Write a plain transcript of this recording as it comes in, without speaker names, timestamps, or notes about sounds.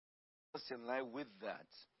just in line with that,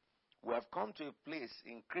 we have come to a place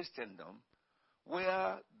in Christendom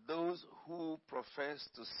where those who profess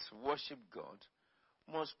to worship God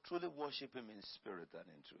must truly worship Him in spirit and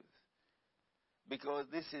in truth. Because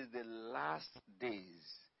this is the last days.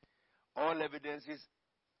 All evidences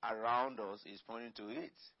around us is pointing to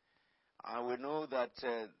it. And we know that,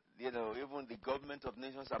 even the government of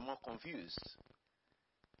nations are more confused,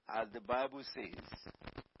 as the Bible says.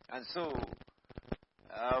 And so,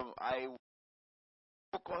 I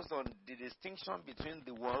focus on the distinction between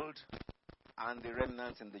the world and the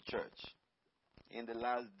remnants in the church in the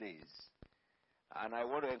last days. And I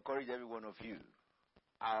want to encourage every one of you.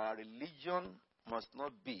 Our religion must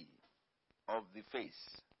not be of the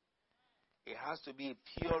face. It has to be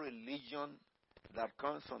a pure religion that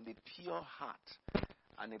comes from the pure heart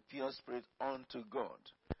and a pure spirit unto God.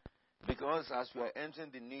 Because as we are entering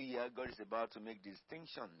the new year, God is about to make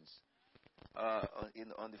distinctions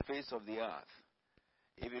on the face of the earth.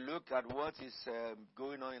 If you look at what is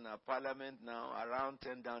going on in our parliament now, around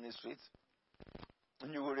 10 Downing Street,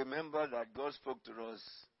 you will remember that God spoke to us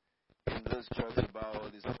in those churches about all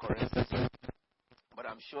these occurrences. But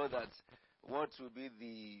I'm sure that what will be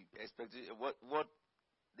the expectation, what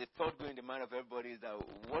the thought going in the mind of everybody is that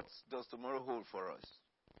what does tomorrow hold for us?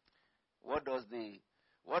 What does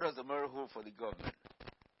tomorrow hold for the government?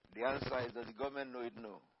 The answer is, does the government know it?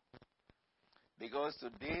 No. Because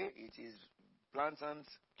today it is blatant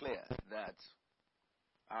clear that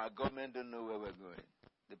our government don't know where we're going.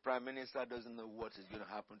 The Prime Minister doesn't know what is going to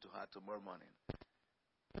happen to her tomorrow morning.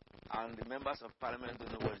 And the members of Parliament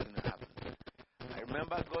don't know what is going to happen. I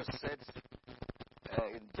remember God said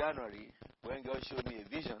in January, when God showed me a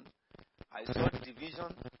vision, I saw the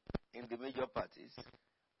division in the major parties,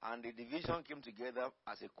 and the division came together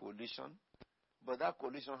as a coalition, but that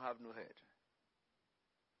coalition have no head.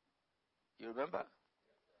 You remember?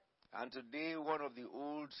 And today, one of the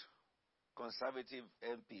old conservative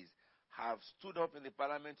MPs have stood up in the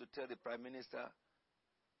parliament to tell the Prime Minister,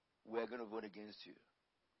 we're going to vote against you.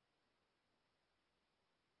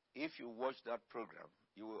 If you watch that program,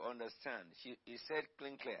 you will understand. He said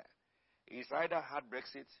clean clear. It's either hard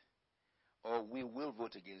Brexit or we will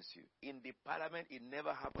vote against you. In the parliament, it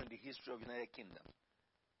never happened in the history of the United Kingdom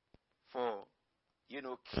for,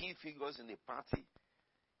 key figures in the party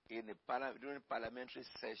during parliamentary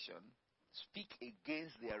session speak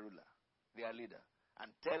against their ruler, their leader,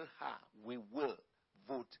 and tell her we will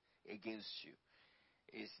vote against you.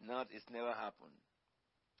 It's never happened.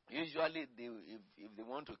 Usually, if they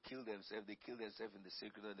want to kill themselves, they kill themselves in the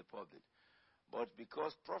secret of the public. But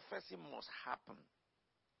because prophecy must happen,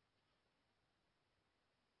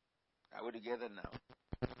 are we together now?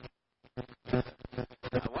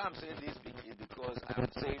 And why I'm saying this is because I'm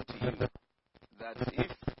saying to you that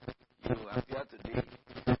if you appear today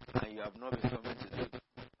and you have not been coming to the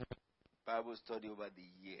Bible study over the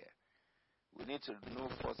year, we need to know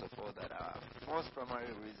first of all that our first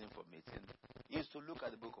primary reason for meeting is to look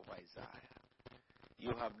at the book of Isaiah.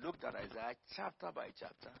 You have looked at Isaiah chapter by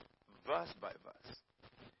chapter, verse by verse,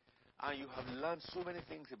 and you have learned so many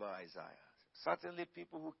things about Isaiah. Certainly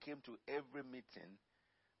people who came to every meeting,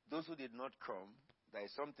 those who did not come, there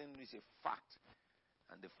is something which is a fact.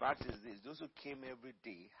 And the fact is this: those who came every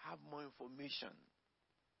day have more information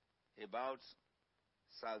about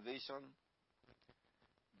salvation,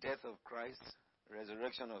 death of Christ,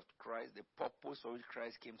 resurrection of Christ, the purpose for which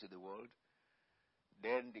Christ came to the world,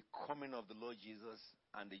 then the coming of the Lord Jesus,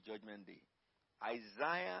 and the judgment day.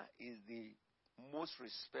 Isaiah is the most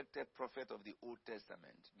respected prophet of the Old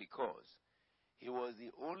Testament because he was the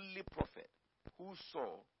only prophet who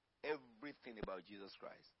saw everything about Jesus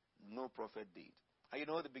Christ. No prophet did. And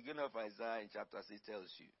the beginning of Isaiah in chapter 6 tells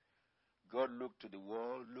you, God looked to the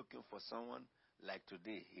world looking for someone like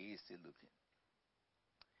today. He is still looking.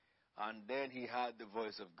 And then he heard the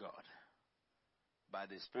voice of God by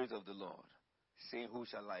the Spirit of the Lord saying, who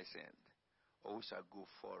shall I send? Or who shall go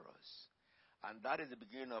for us? And that is the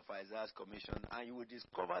beginning of Isaiah's commission. And you will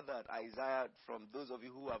discover that Isaiah, from those of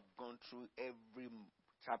you who have gone through every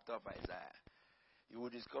chapter of Isaiah, you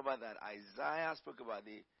will discover that Isaiah spoke about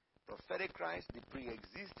the prophetic Christ, the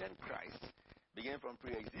pre-existent Christ, beginning from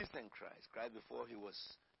pre-existent Christ before he was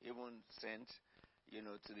even sent,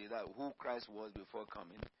 who Christ was before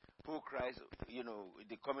coming, who Christ,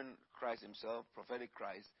 the coming Christ himself, prophetic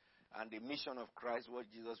Christ, and the mission of Christ, what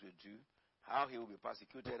Jesus will do, how he will be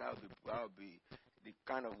persecuted, how will be the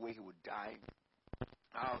kind of way he would die,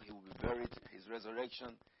 how he will be buried, his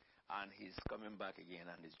resurrection, and his coming back again,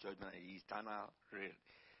 and his judgment, and his eternal reign.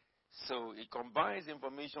 So it combines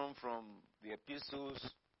information from the epistles,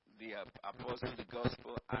 the apostles, the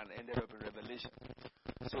gospel, and ended up in Revelation.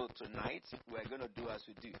 So tonight, we're going to do as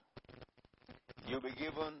we do. You'll be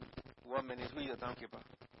given 1 minute. Who is your timekeeper?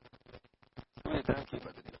 Who is the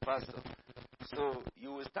timekeeper today? Pastor. So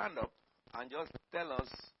you will stand up and just tell us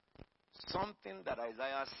something that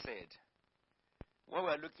Isaiah said. What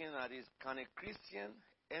we're looking at is, can a Christian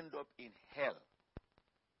end up in hell?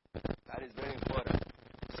 That is very important.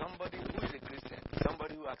 Somebody who is a Christian,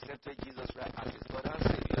 somebody who accepted Jesus Christ as his Lord and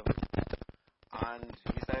Savior, and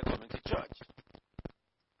he started coming to church.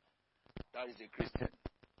 That is a Christian.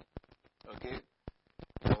 Okay?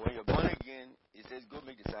 But when you're born again, it says, go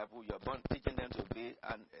make disciples. You're born teaching them to obey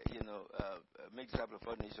and, make disciples of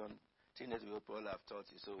all nations. Things that people have taught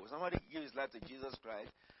you. So somebody gave his life to Jesus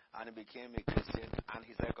Christ and he became a Christian and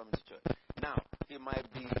he started coming to church. Now, he might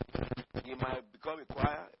become a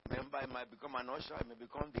choir member, he might become an usher, he may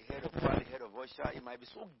become the head of choir, the head of usher. He might be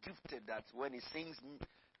so gifted that when he sings,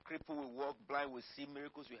 cripple will walk, blind will see,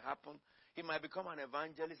 miracles will happen. He might become an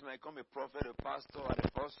evangelist, he might become a prophet, a pastor, an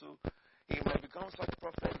apostle. He might become such a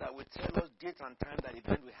prophet that will tell us date and time that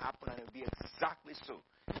event will happen, and it will be exactly so.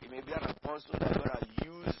 He may be an apostle that God has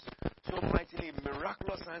used so mightily,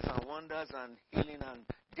 miraculous signs and wonders and healing and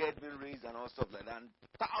dead being raised and all stuff like that. And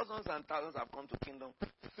thousands have come to kingdom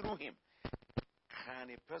through him. Can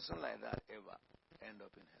a person like that ever end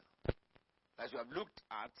up in hell? As you have looked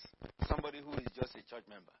at somebody who is just a church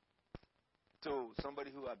member, to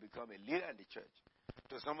somebody who has become a leader in the church,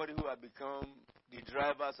 to somebody who has become the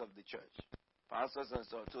drivers of the church, pastors and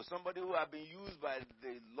so on, to somebody who has been used by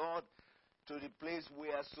the Lord to the place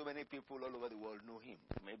where so many people all over the world know him.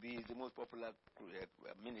 Maybe he's the most popular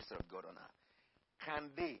minister of God on earth.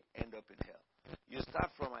 Can they end up in hell? You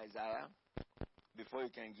start from Isaiah before you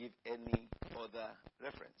can give any other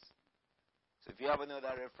reference. So if you have any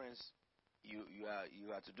other reference, you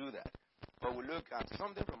are to do that. But we look at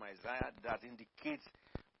something from Isaiah that indicates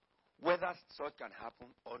whether such can happen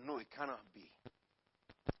or no, it cannot be.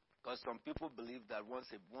 Because some people believe that once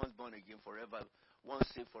born again, forever, once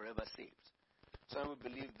saved, forever saved. Some people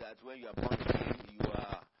believe that when you are born again, you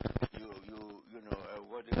are,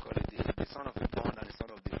 what do you call it, the son of the bond and the son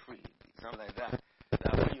of the free. Something like that.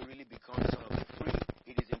 That when you really become the son of the free,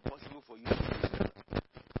 it is impossible for you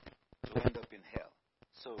to end up in hell.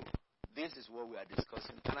 So this is what we are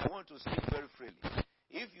discussing. And I want to speak very freely.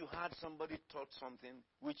 If you had somebody taught something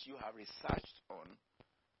which you have researched on,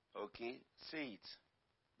 okay, say it.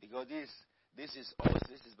 Because this is us,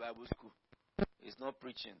 this is Bible school. It's not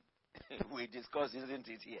preaching. We discuss, isn't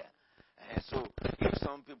it, here? And so,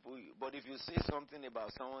 but if you say something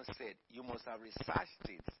about someone said, you must have researched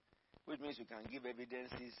it, which means you can give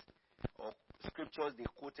evidences or scriptures they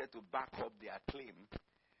quoted to back up their claim,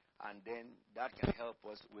 and then that can help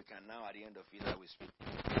us. We can now, at the end of it, I will speak,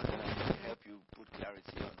 and then I can help you put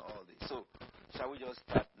clarity on all this. So, shall we just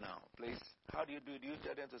start now, please? How do you do? Do you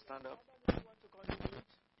tell them to stand up? You want to contribute?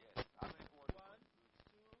 Yes. 1, 2,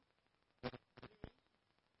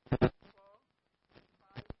 3, 4,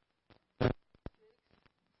 5, 6,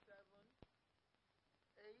 7,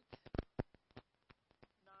 8,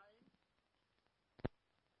 9.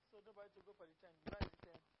 So nobody to go for the 10. Where is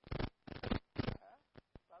the 10?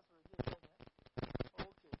 That's for the 10, eh?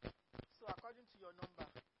 Okay. So according to your number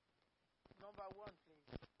 1, please.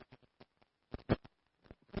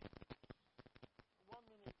 1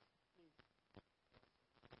 minute, please.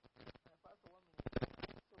 Pastor, 1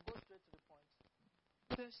 minute. So go straight to the point.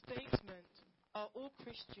 The statement, are all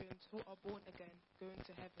Christians who are born again going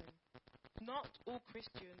to heaven? Not all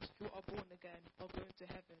Christians who are born again are going to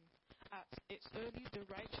heaven, as it's only the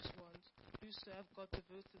righteous ones who serve God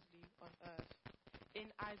devotedly on earth. In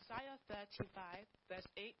Isaiah 35, verse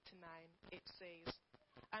 8 to 9, it says,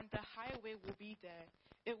 and the highway will be there.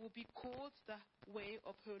 It will be called the way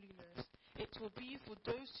of holiness. It will be for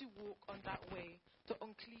those who walk on that way. The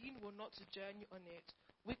unclean will not journey on it.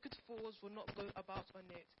 Wicked fools will not go about on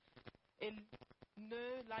it.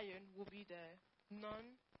 No lion will be there.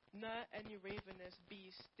 None, nor any ravenous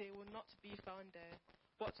beast. They will not be found there.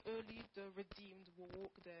 But only the redeemed will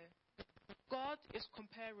walk there. God is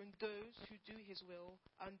comparing those who do his will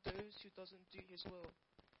and those who doesn't do his will.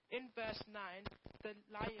 In verse 9, the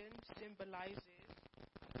lion symbolizes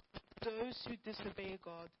those who disobey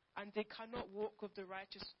God, and they cannot walk with the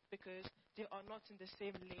righteous because they are not in the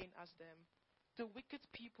same lane as them. The wicked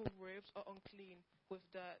people's robes are unclean with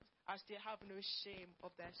dirt, as they have no shame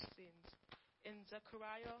of their sins. In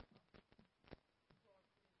Zechariah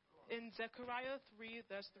 3,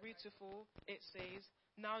 verse 3 to 4, it says,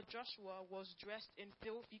 now Joshua was dressed in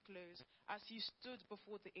filthy clothes as he stood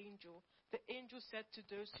before the angel. The angel said to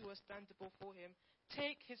those who were standing before him,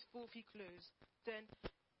 take his filthy clothes. Then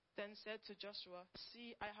then said to Joshua,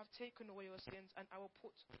 "See, I have taken away your sins, and I will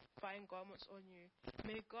put fine garments on you.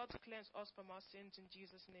 May God cleanse us from our sins in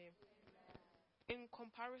Jesus' name." In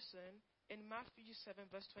comparison, in Matthew 7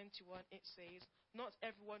 verse 21, it says, "Not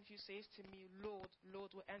everyone who says to me, 'Lord,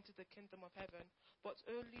 Lord,' will enter the kingdom of heaven, but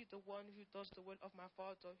only the one who does the will of my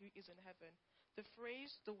Father who is in heaven." The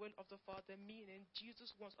phrase, "the will of the Father," meaning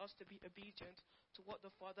Jesus wants us to be obedient to what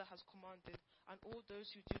the Father has commanded, and all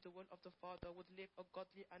those who do the will of the Father would live a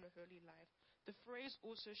godly and a holy life. The phrase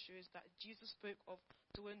also shows that Jesus spoke of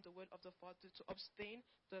doing the will of the Father to obtain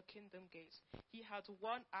the kingdom gates. He had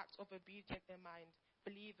one act of obedience in mind,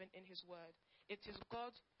 believing in his word. It is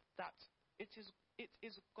God's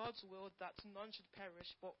will that none should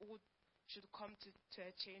perish, but all should come to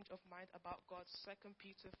a change of mind about God. 2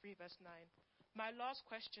 Peter 3 verse 9. My last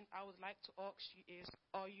question I would like to ask you is,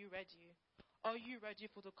 are you ready? Are you ready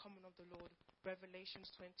for the coming of the Lord?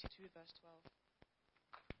 Revelations 22 verse 12.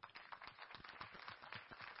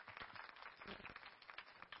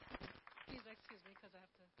 Please excuse me because I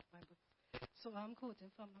have to my book. So I'm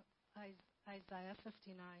quoting from Isaiah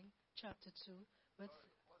 59, chapter 2, verse.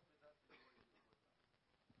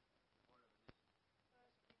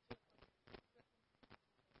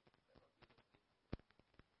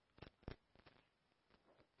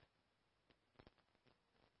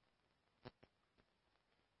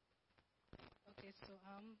 Okay, so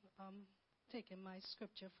I'm taking my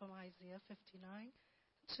scripture from Isaiah 59,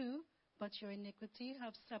 2. But your iniquity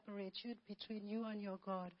have separated between you and your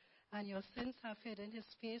God, and your sins have hidden his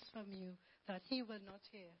face from you, that he will not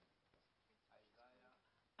hear.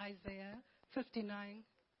 Isaiah 59,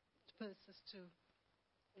 verses 2.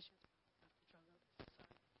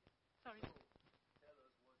 Sorry.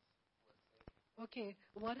 Okay,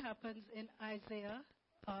 what happens in Isaiah,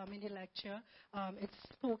 in the lecture, it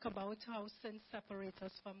spoke about how sin separates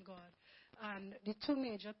us from God. And the two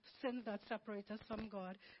major sins that separate us from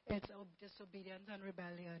God is disobedience and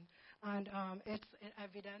rebellion. And it's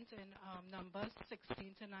evident in Numbers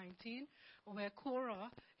 16 to 19, where Korah,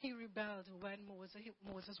 he rebelled when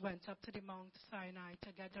Moses went up to the Mount Sinai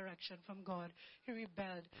to get direction from God. He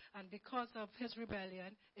rebelled. And because of his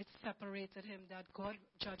rebellion, it separated him, that God's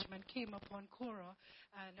judgment came upon Korah,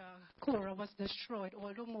 and Korah was destroyed.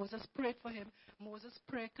 Although Moses prayed for him, Moses'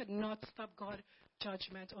 prayer could not stop God's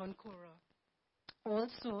judgment on Korah.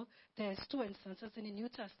 Also, there's two instances in the New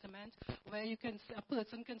Testament where a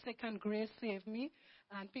person can say, "Can grace save me?"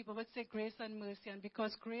 And people would say grace and mercy. And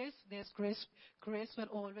because there's grace will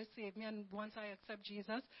always save me. And once I accept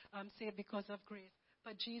Jesus, I'm saved because of grace.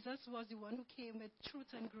 But Jesus was the one who came with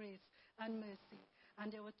truth and grace and mercy.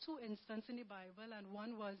 And there were two instances in the Bible, and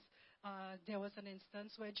one was, there was an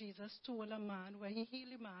instance where Jesus told a man, where he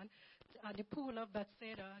healed a man at the pool of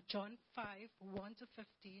Bethesda, John 5, 1 to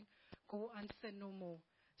 15, "Go and sin no more."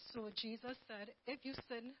 So Jesus said, if you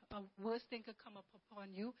sin, a worse thing could come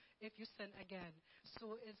upon you if you sin again.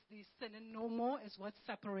 So it's the sinning no more is what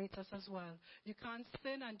separates us as well. You can't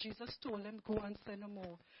sin, and Jesus told him, "Go and sin no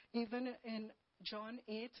more." Even in John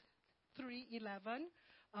 8, 3:11,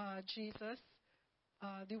 Jesus,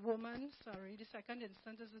 the second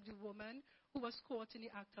instance is the woman who was caught in the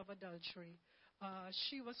act of adultery.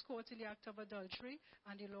 She was caught in the act of adultery,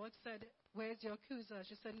 and the Lord said, "Where's your accuser?"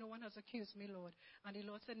 She said, "No one has accused me, Lord." And the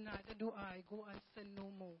Lord said, "Neither do I. Go and sin no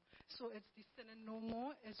more." So it's the sinning no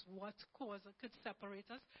more is what could separate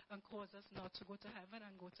us and cause us not to go to heaven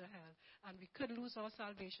and go to hell. And we could lose our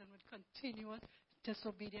salvation with continuous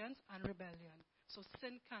disobedience and rebellion. So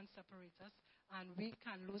sin can separate us, and we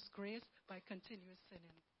can lose grace by continuous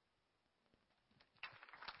sinning.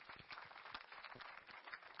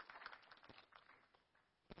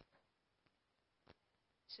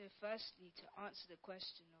 So firstly, to answer the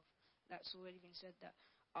question of that's already been said, that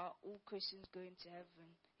are all Christians going to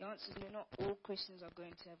heaven? The answer is no, not all Christians are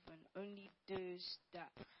going to heaven. Only those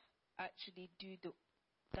that actually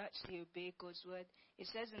obey God's word. It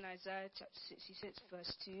says in Isaiah chapter 66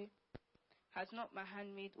 verse 2, "Has not my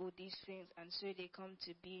hand made all these things, and so they come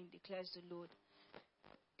to being, declares the Lord.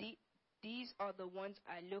 These are the ones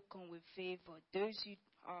I look on with favor, those who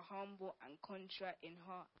are humble and contrite in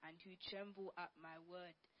heart, and who tremble at my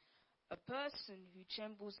word." A person who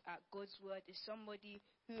trembles at God's word is somebody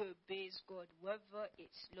who obeys God, whether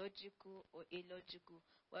it's logical or illogical,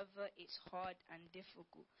 whether it's hard and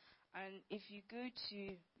difficult. And if you go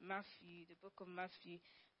to Matthew, the book of Matthew,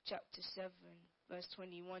 chapter 7, verse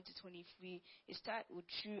 21 to 23, it's titled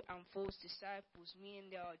 "True and False Disciples," meaning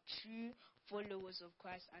there are true followers of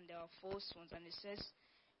Christ and there are false ones. And it says,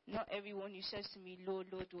 "Not everyone who says to me,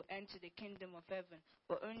 'Lord, Lord,' will enter the kingdom of heaven,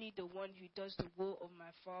 but only the one who does the will of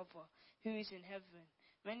my Father who is in heaven.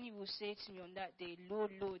 Many will say to me on that day,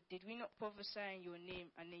 Lord, Lord, did we not prophesy in your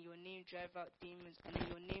name, and in your name drive out demons, and in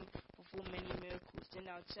your name perform many miracles? Then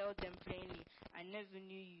I'll tell them plainly, I never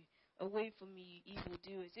knew you. Away from me, you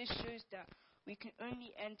evildoers. This shows that we can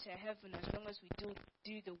only enter heaven as long as we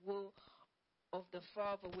do the will of the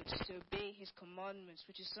Father, which is to obey his commandments,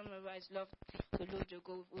 which is summarized, love the Lord your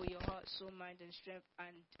God with all your heart, soul, mind, and strength,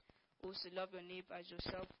 and also love your neighbor as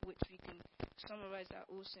yourself, which we can summarize that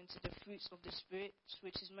also into the fruits of the Spirit,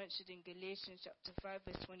 which is mentioned in Galatians chapter 5,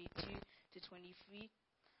 verse 22 to 23.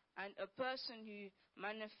 And a person who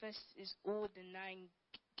manifests is all the 9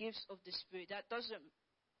 gifts of the Spirit. That doesn't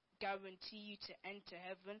guarantee you to enter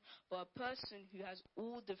heaven, but a person who has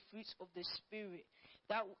all the fruits of the Spirit,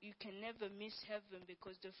 that you can never miss heaven,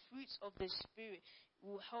 because the fruits of the Spirit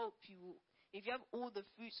will help you. If you have all the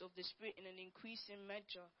fruits of the Spirit in an increasing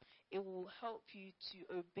measure, it will help you to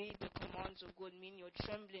obey the commands of God, meaning you're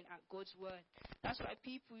trembling at God's word. That's why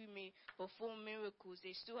people who may perform miracles,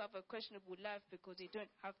 they still have a questionable life because they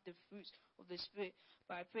don't have the fruits of the Spirit.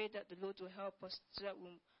 But I pray that the Lord will help us so that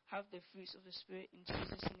we'll have the fruits of the Spirit in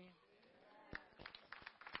Jesus' name.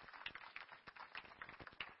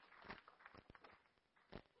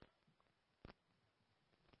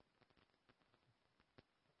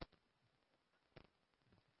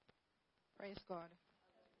 Praise God.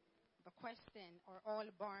 The question, are all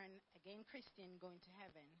born again Christian going to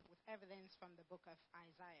heaven? With evidence from the book of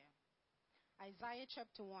Isaiah. Isaiah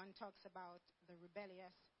chapter 1 talks about the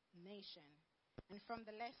rebellious nation. And from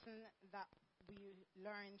the lesson that we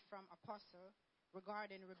learned from Apostle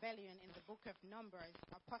regarding rebellion in the book of Numbers,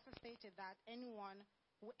 Apostle stated that anyone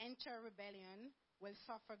who enter rebellion will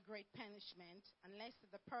suffer great punishment unless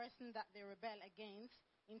the person that they rebel against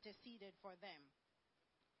interceded for them.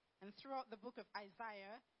 And throughout the book of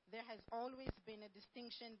Isaiah, there has always been a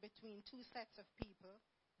distinction between 2 sets of people: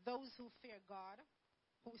 those who fear God,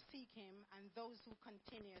 who seek him, and those who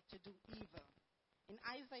continue to do evil. In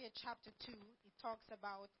Isaiah chapter 2, it talks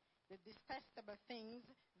about the detestable things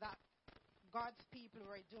that God's people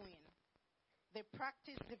were doing. They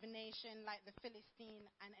practiced divination like the Philistine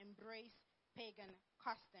and embraced pagan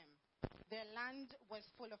custom. Their land was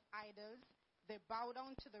full of idols. They bow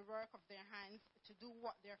down to the work of their hands to do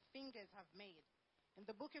what their fingers have made. In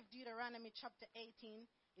the book of Deuteronomy chapter 18,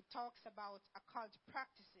 it talks about occult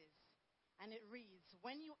practices. And it reads,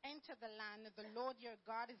 when you enter the land the Lord your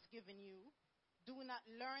God has given you, do not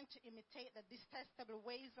learn to imitate the detestable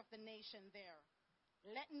ways of the nation there.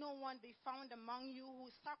 Let no one be found among you who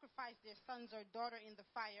sacrifice their sons or daughter in the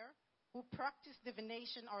fire, who practice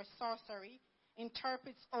divination or sorcery,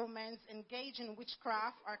 interprets omens, engage in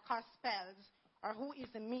witchcraft or cast spells, or who is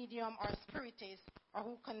a medium or spiritist, or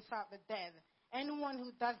who consult the dead. Anyone who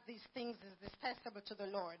does these things is detestable to the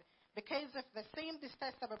Lord. Because of the same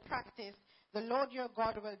detestable practice, the Lord your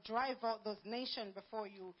God will drive out those nations before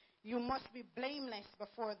you. You must be blameless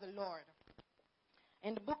before the Lord.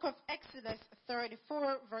 In the book of Exodus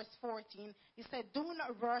 34, verse 14, he said, do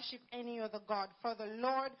not worship any other God, for the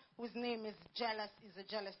Lord, whose name is jealous, is a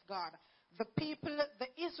jealous God. The people,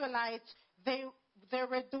 the Israelites, they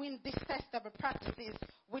were doing detestable practices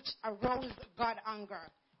which aroused God anger.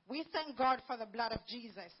 We thank God for the blood of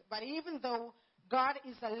Jesus, but even though God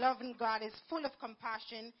is a loving God, is full of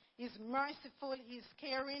compassion, he's merciful, he's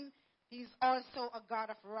caring, he's also a God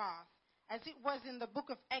of wrath. As it was in the book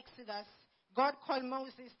of Exodus, God called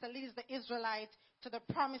Moses to lead the Israelites to the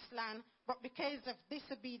promised land, but because of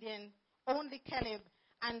disobedience, only Caleb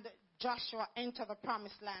and Joshua enter the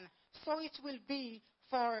promised land. So it will be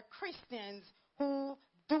for Christians who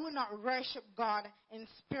do not worship God in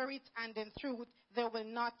spirit and in truth. They will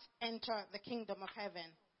not enter the kingdom of heaven.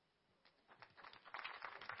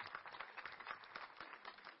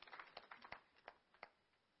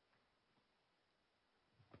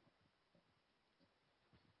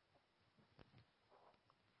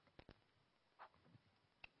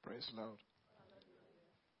 Praise the Lord.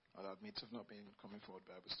 I'll admit I've not been coming forward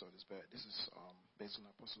Bible studies, but this is based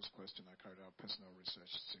on Apostle's question. I carried out personal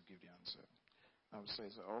research to give the answer. I would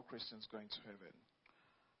say that all Christians going to heaven,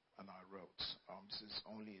 and I wrote, this is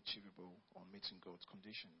only achievable on meeting God's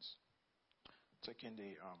conditions. Taking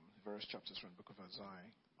the various chapters from the book of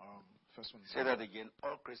Isaiah, first one. Say that again.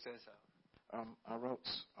 All Christians are. I wrote,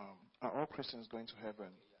 are all Christians going to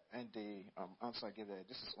heaven? And the answer I gave there,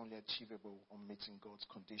 this is only achievable on meeting God's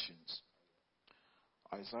conditions.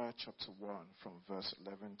 Isaiah chapter 1 from verse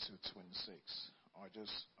 11 to 26. I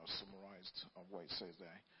just summarized what it says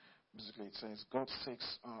there. Basically it says, God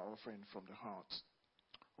seeks our offering from the heart,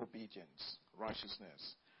 obedience,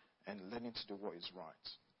 righteousness, and learning to do what is right.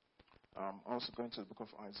 Also going to the book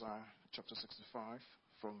of Isaiah chapter 65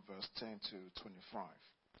 from verse 10 to 25.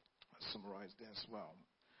 I summarize there as well.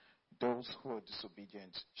 Those who are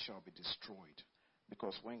disobedient shall be destroyed,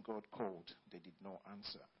 because when God called, they did not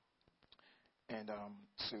answer. And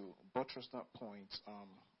to buttress that point,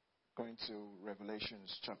 going to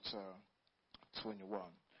Revelations chapter 21,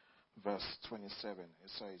 verse 27, it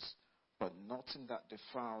says, "But nothing that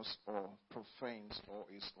defiles or profanes or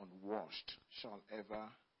is unwashed shall ever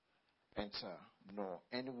enter, nor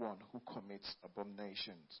anyone who commits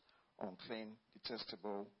abominations, unclean,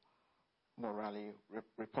 detestable, morally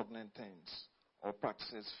repugnant things, or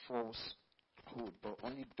practices falsehood, but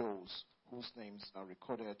only those whose names are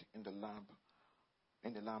recorded in the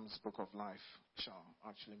Lamb's book of life shall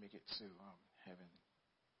actually make it to heaven."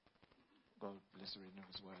 God bless the reading of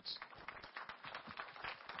his words.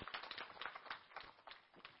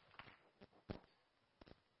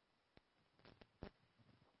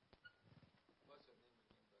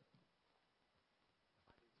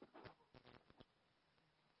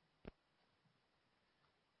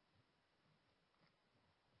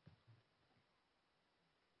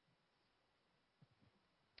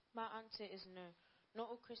 My answer is no. Not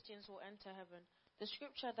all Christians will enter heaven. The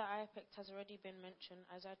scripture that I picked has already been mentioned,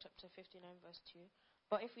 Isaiah chapter 59, verse 2.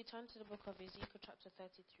 But if we turn to the book of Ezekiel chapter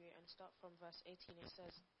 33 and start from verse 18, it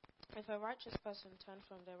says, "If a righteous person turns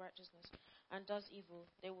from their righteousness and does evil,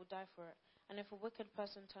 they will die for it. And if a wicked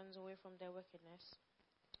person turns away from their wickedness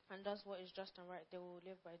and does what is just and right, they will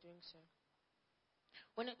live by doing so."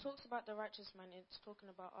 When it talks about the righteous man, it's talking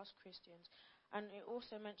about us Christians. And it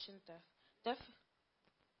also mentions death.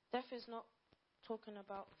 Death is not talking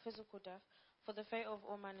about physical death, for the fate of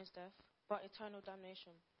all man is death, but eternal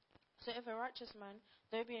damnation. So if a righteous man,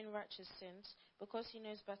 though being righteous, sins, because he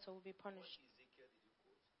knows better, will be punished.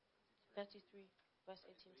 33, verse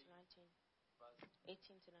 18 to 19.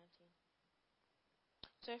 18 to 19.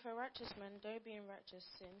 So if a righteous man, though being righteous,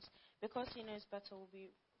 sins, because he knows better, will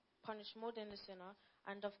be punished more than the sinner,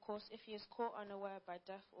 and of course, if he is caught unaware by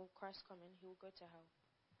death or Christ coming, he will go to hell.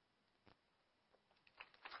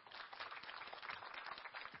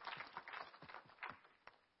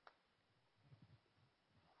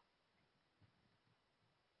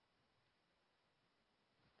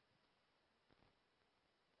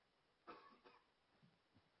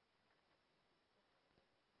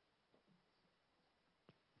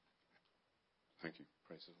 Thank you.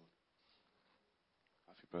 Praise the Lord.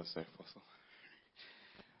 Happy birthday, Apostle.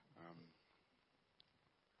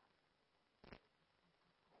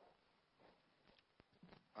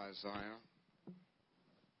 Isaiah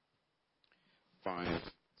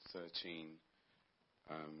 5:13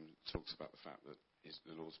 talks about the fact that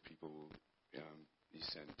the Lord's people will be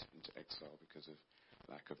sent into exile because of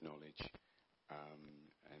lack of knowledge,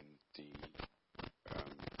 and the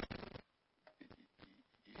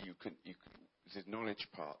knowledge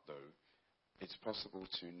part, though, it's possible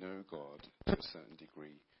to know God to a certain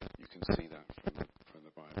degree. You can see that from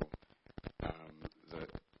the Bible.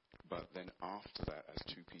 But then after that, as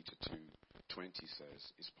 2 Peter 2:20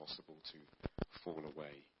 says, it's possible to fall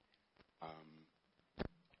away.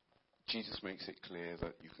 Jesus makes it clear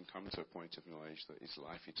that you can come to a point of knowledge that is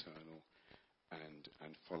life eternal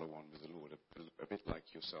and follow on with the Lord. A bit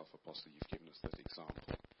like yourself, Apostle, you've given us that example.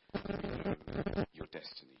 You know your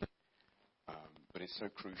destiny. But it's so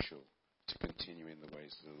crucial to continue in the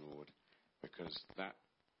ways of the Lord, because that,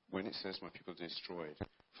 when it says my people are destroyed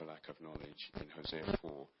for lack of knowledge in Hosea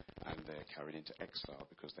 4, and they're carried into exile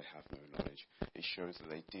because they have no knowledge, it shows that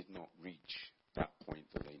they did not reach that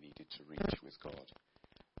point that they needed to reach with God.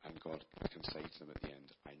 And God can say to them at the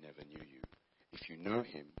end, I never knew you. If you know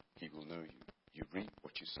him, he will know you. You reap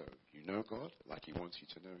what you sow. You know God like he wants you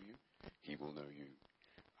to know you, he will know you.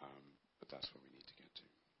 But that's where we need to get to.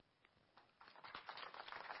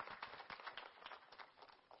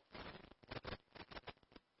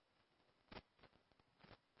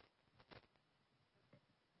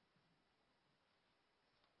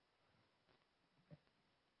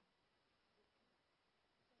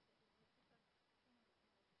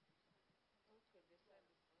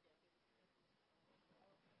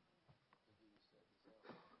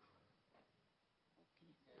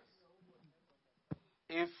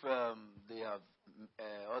 If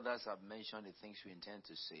others have mentioned the things you intend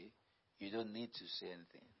to say, you don't need to say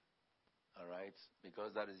anything. All right?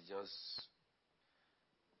 Because that is just,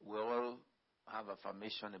 we all have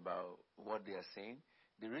affirmation about what they are saying.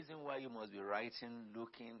 The reason why you must be writing,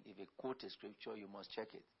 looking, if you quote a scripture, you must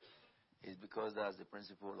check it. It's because that's the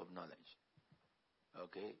principle of knowledge.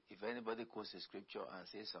 Okay? If anybody quotes a scripture and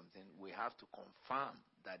says something, we have to confirm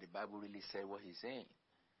that the Bible really said what he's saying.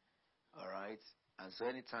 All right? And so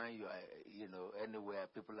anytime you are, anywhere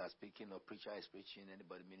people are speaking or preacher is preaching,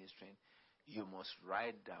 anybody ministering, you must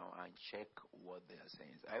write down and check what they are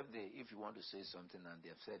saying. If you want to say something and they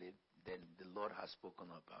have said it, then the Lord has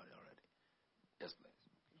spoken about it already. Yes, please.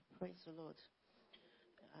 Praise the Lord.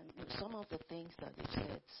 And some of the things that they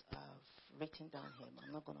said, I've written down here.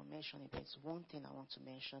 I'm not going to mention it, but it's one thing I want to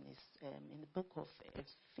mention is in the book of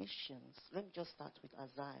Ephesians. Let me just start with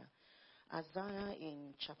Isaiah. Isaiah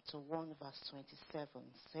in chapter 1, verse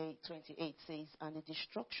 28 says, "And the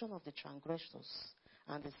destruction of the transgressors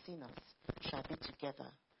and the sinners shall be together,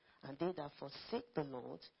 and they that forsake the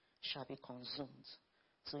Lord shall be consumed."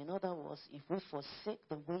 So in other words, if we forsake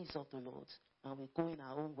the ways of the Lord and we go in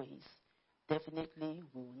our own ways, definitely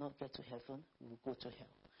we will not get to heaven, we will go to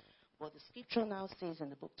hell. But the scripture now says in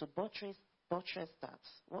the book, to buttress that,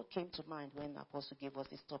 what came to mind when the apostle gave us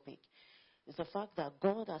this topic is the fact that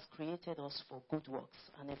God has created us for good works.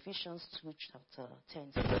 And Ephesians 2 chapter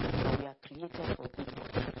 10 says that we are created for good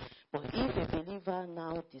works. But if a believer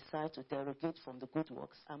now decides to derogate from the good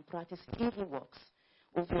works and practice evil works,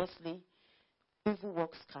 obviously evil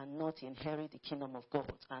works cannot inherit the kingdom of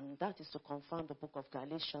God. And that is to confirm the book of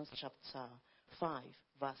Galatians chapter 5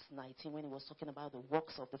 verse 19 when he was talking about the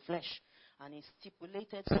works of the flesh. And he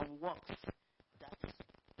stipulated some works that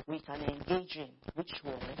we can engage in, which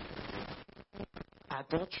were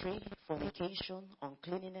adultery, fornication,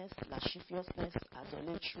 uncleanness, lasciviousness,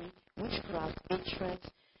 idolatry, witchcraft, hatred,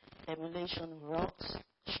 emulation, wrath,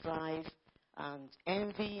 strife, and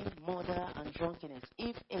envy, murder, and drunkenness.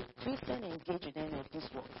 If a Christian engages in any of these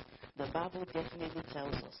works, the Bible definitely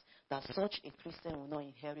tells us that such a Christian will not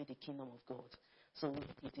inherit the kingdom of God. So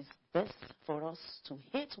it is best for us to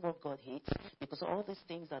hate what God hates, because all these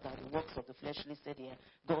things that are the works of the flesh listed here,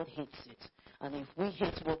 God hates it. And if we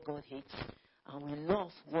hate what God hates and we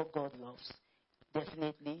love what God loves,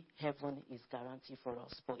 definitely heaven is guaranteed for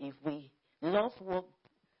us. But if we love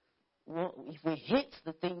if we hate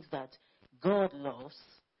the things that God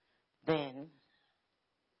loves, then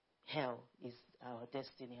hell is our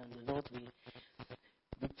destiny. And the Lord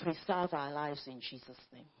will preserve our lives in Jesus'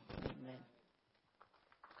 name. Amen.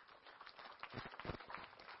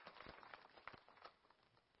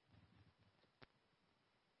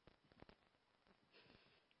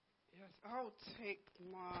 Yes, I'll take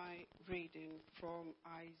my reading from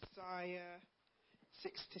Isaiah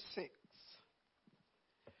 66.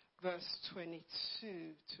 Verse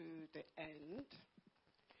 22 to the end.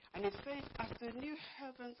 And it says, "As the new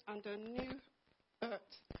heavens and the new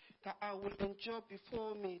earth that I will endure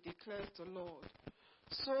before me, declares the Lord,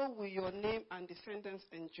 so will your name and descendants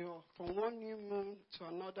endure, from one new moon to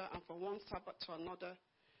another and from one Sabbath to another.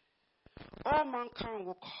 All mankind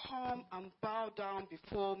will come and bow down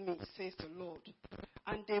before me, says the Lord.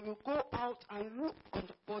 And they will go out and look on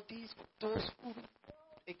the bodies of those who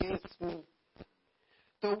rebelled against me.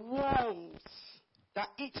 The worms that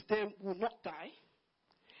eat them will not die.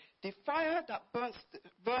 The fire that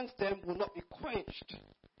burns them will not be quenched.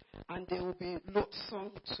 And they will be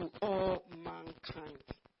loathsome to all mankind."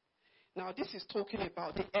 Now, this is talking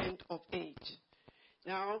about the end of age.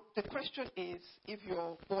 Now, the question is, if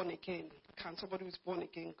you're born again, can somebody who's born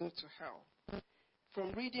again go to hell?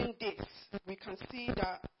 From reading this, we can see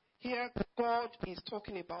that here God is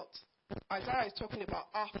talking about, Isaiah is talking about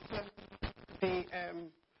after the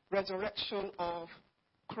resurrection of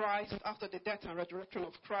Christ, after the death and resurrection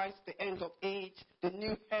of Christ, the end of age, the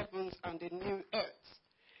new heavens and the new earth.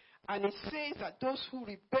 And it says that those who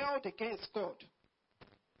rebelled against God,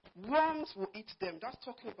 worms will eat them. That's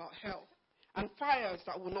talking about hell. And fires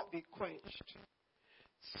that will not be quenched.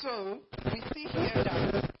 So we see here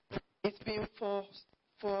that it's been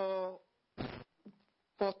foretold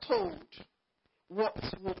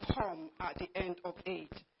what will come at the end of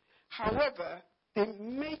age. However, the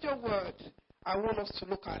major word I want us to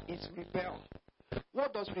look at is rebel.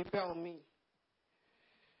 What does rebel mean?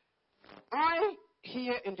 I,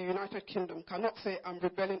 here in the United Kingdom, cannot say I'm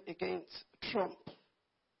rebelling against Trump.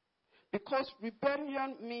 Because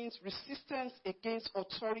rebellion means resistance against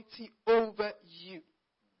authority over you.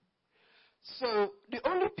 So the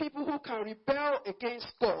only people who can rebel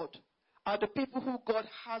against God are the people who God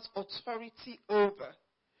has authority over.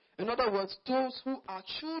 In other words, those who are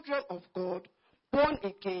children of God, born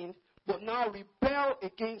again, but now rebel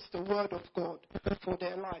against the word of God for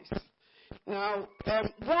their lives. Now,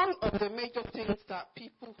 one of the major things that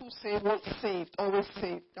people who say once saved, always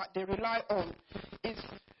saved, that they rely on is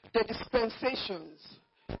the dispensations.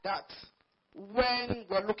 That when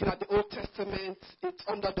we're looking at the Old Testament, it's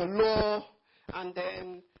under the law, and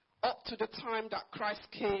then up to the time that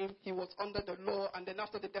Christ came, he was under the law, and then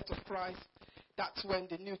after the death of Christ, that's when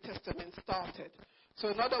the New Testament started. So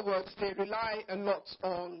in other words, they rely a lot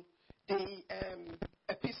on the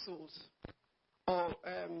epistles, or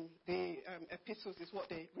the epistles is what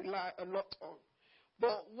they rely a lot on.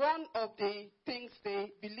 But one of the things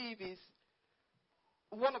they believe is,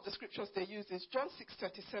 one of the scriptures they use is John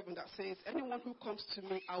 6:37 that says, anyone who comes to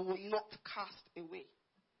me, I will not cast away.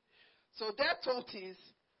 So their thought is,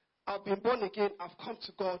 I've been born again, I've come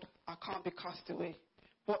to God, I can't be cast away.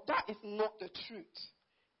 But that is not the truth.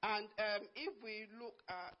 And if we look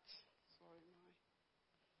at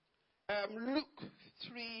Luke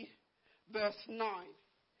 3, verse 9,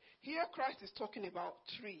 here Christ is talking about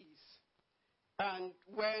trees. And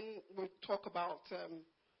when we talk about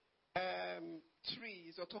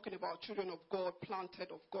trees, or talking about children of God,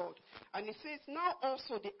 planted of God. And he says, now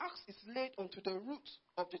also the axe is laid unto the roots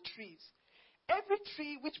of the trees. Every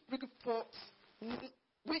tree which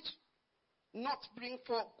not bring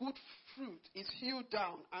forth good fruit is hewed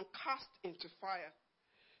down and cast into fire.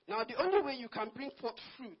 Now the only way you can bring forth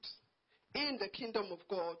fruit in the kingdom of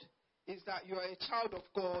God is that you are a child of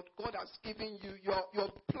God. God has given you,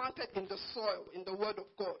 you're planted in the soil, in the word of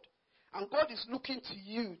God. And God is looking to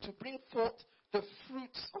you to bring forth the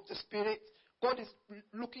fruits of the Spirit. God is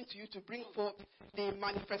looking to you to bring forth the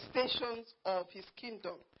manifestations of his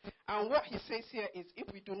kingdom. And what he says here is,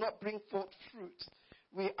 if we do not bring forth fruit,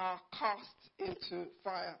 we are cast into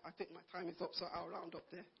fire. I think my time is up, so I'll round up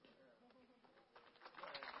there.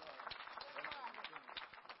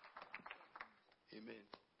 Amen.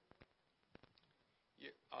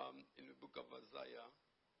 Yeah, in the book of Isaiah,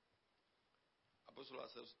 Apostle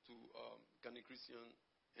says to, can a Christian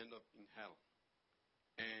end up in hell?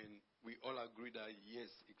 And we all agree that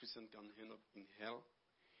yes, a Christian can end up in hell.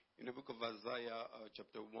 In the book of Isaiah,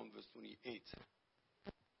 chapter 1, verse 28,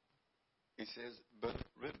 it says, but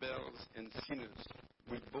rebels and sinners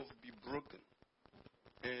will both be broken,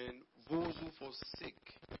 and those who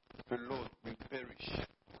forsake the Lord will perish.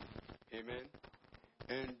 Amen.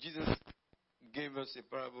 And Jesus gave us a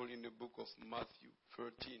parable in the book of Matthew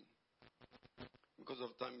 13. Because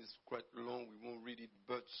of time is quite long, we won't read it,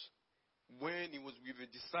 but when he was with a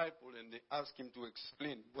disciple and they asked him to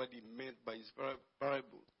explain what he meant by his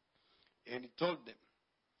parable, and he told them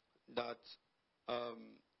that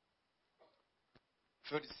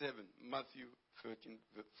 37, Matthew 13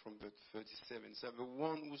 from verse 37, said, the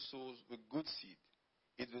one who sows the good seed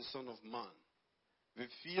is the Son of Man. The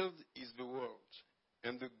field is the world,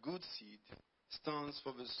 and the good seed stands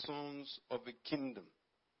for the sons of the kingdom.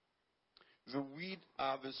 The weed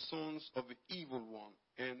are the sons of the evil one,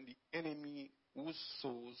 and the enemy who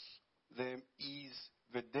sows them is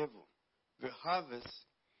the devil. The harvest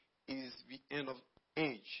is the end of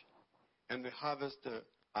age, and the harvester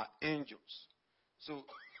are angels. So,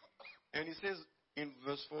 and it says in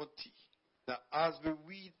verse 40 that as the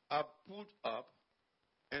weed are put up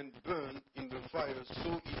and burned in the fire,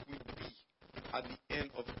 so it will be at the end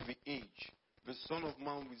of the age. The Son of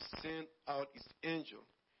Man will send out his angel,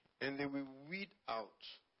 and they will weed out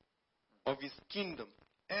of his kingdom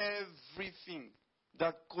everything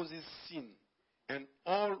that causes sin and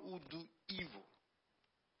all who do evil.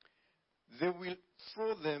 They will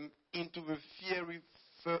throw them into the fiery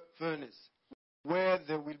furnace, where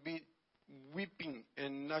there will be weeping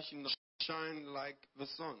and gnashing of shine like the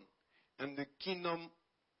sun, and the kingdom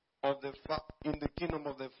of in the kingdom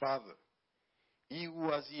of the Father. He who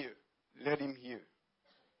has ear, let him hear.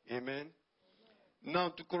 Amen. Now,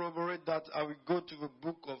 to corroborate that, I will go to the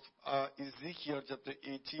book of Ezekiel, chapter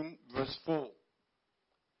 18, verse 4.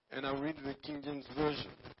 And I read the King James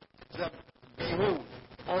Version. That, behold,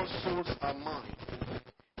 all souls are mine,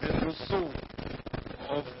 and the soul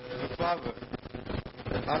of the Father,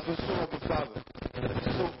 as the soul of the Father.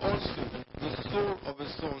 So also, the soul of the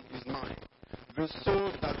Son is mine. The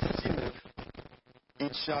soul that sinneth,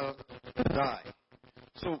 it shall die.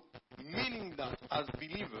 So, meaning that as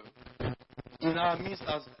believers, in our midst,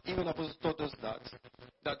 as even Apostle taught us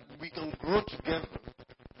that we can grow together,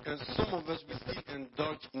 and some of us will still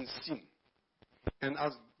indulge in sin. And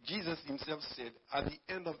as Jesus himself said, at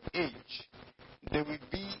the end of age,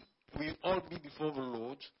 we'll all be before the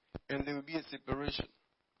Lord, and there will be a separation.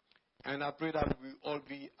 And I pray that we will all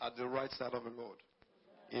be at the right side of the Lord.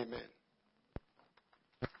 Amen.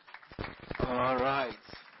 All right.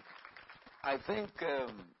 I think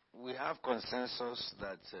we have consensus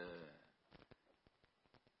that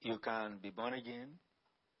you can be born again.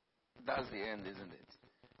 That's the end, isn't it?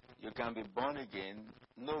 You can be born again,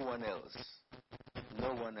 no one else.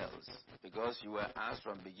 No one else. Because you were asked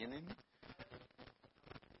from beginning,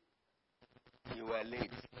 you were late.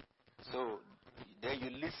 So then you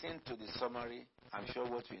listen to the summary I'm sure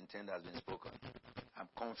what you intend has been spoken. I'm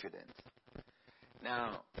confident.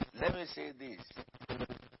 Now, let me say this.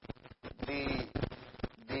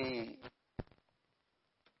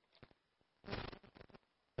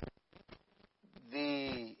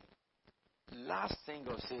 The last thing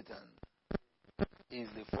of Satan is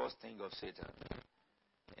the first thing of Satan.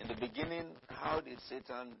 In the beginning, how did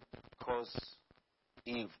Satan cause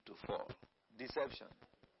Eve to fall? Deception.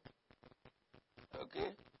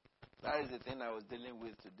 Okay? That is the thing I was dealing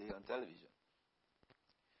with today on television.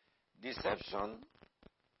 Deception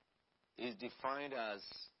is defined as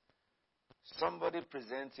somebody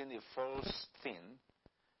presenting a false thing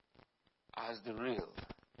as the real,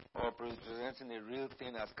 or presenting a real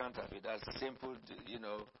thing as counterfeit. That's a simple,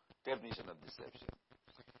 definition of deception.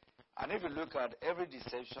 And if you look at every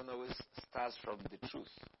deception, always starts from the truth.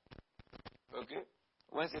 Okay?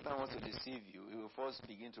 When Satan wants to deceive you, he will first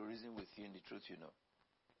begin to reason with you in the truth you know,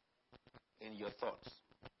 in your thoughts.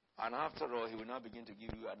 And after all, he will now begin to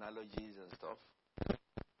give you analogies and stuff.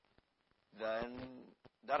 Then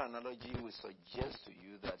that analogy will suggest to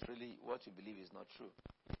you that really what you believe is not true.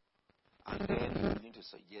 And then he will begin to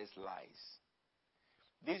suggest lies.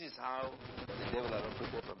 This is how the devil has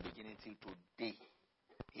operated from beginning till today.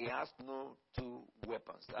 He has no two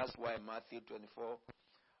weapons. That's why Matthew 24,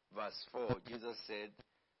 verse 4, Jesus said,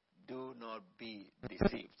 do not be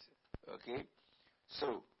deceived. Okay?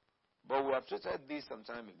 So, but we have treated this some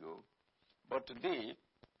time ago. But today,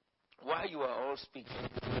 while you are all speaking,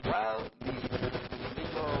 while the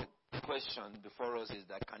major question before us is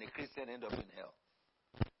that can a Christian end up in hell?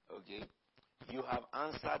 Okay? You have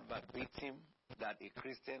answered verbatim that a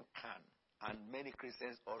Christian can. And many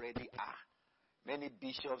Christians already are. Many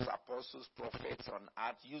bishops, apostles, prophets on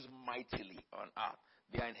earth use mightily on earth.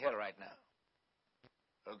 They are in hell right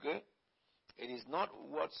now. Okay? It is not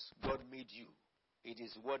what God made you. It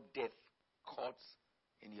is what death caught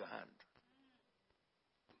in your hand.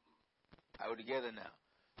 Are we together now?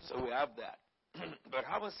 So we have that. But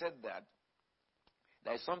having said that,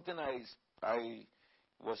 there is something I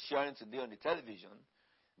was sharing today on the television,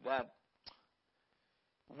 that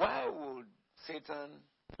why would Satan,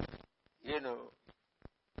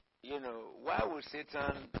 why would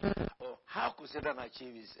Satan, or how could Satan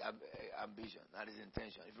achieve his ambition and his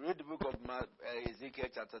intention? If you read the book of Ezekiel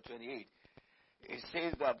chapter 28, it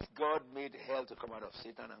says that God made hell to come out of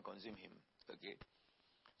Satan and consume him. Okay?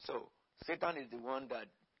 So, Satan is the one that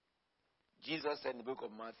Jesus said in the book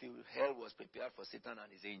of Matthew, hell was prepared for Satan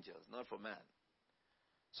and his angels, not for man.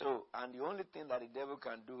 So, and the only thing that the devil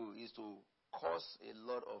can do is to cause a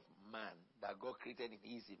lot of man that God created in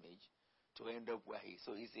his image to end up where he is.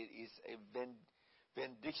 So it's a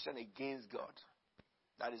vindication against God.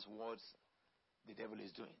 That is what the devil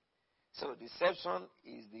is doing. So deception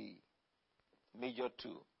is the major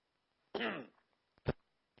tool.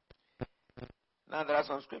 Now there are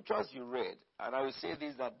some scriptures you read, and I will say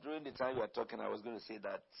this, that during the time you were talking, I was going to say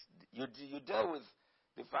that you dealt with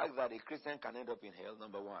the fact that a Christian can end up in hell,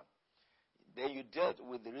 number one. Then you dealt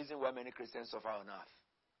with the reason why many Christians suffer on earth.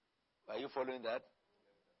 Are you following that?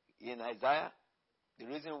 In Isaiah, the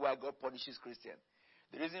reason why God punishes Christians.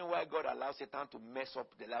 The reason why God allows Satan to mess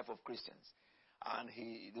up the life of Christians. And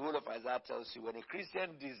the whole of Isaiah tells you, when a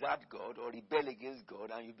Christian desert God or rebel against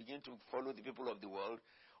God and you begin to follow the people of the world,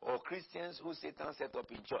 or Christians who Satan set up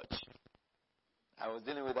in church. I was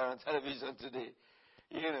dealing with that on television today.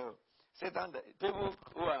 Satan, people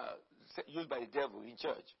who are used by the devil in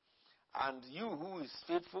church. And you who is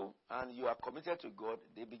faithful and you are committed to God,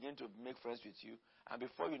 they begin to make friends with you. And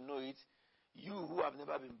before you know it, you who have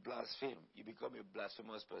never been blasphemed, you become a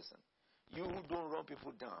blasphemous person. You who don't run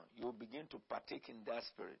people down, you begin to partake in that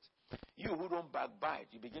spirit. You who don't backbite,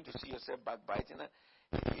 you begin to see yourself backbiting.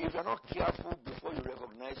 If you're not careful, before you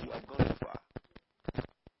recognize, you have gone too far.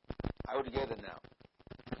 Are we together now?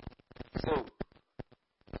 So,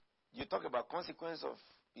 you talk about consequence of,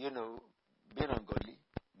 being ungodly,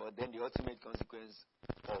 but then the ultimate consequence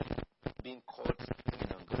of being caught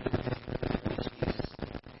in ungodliness, which is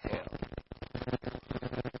hell.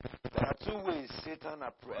 There are two ways Satan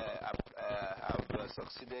have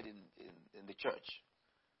succeeded in the church.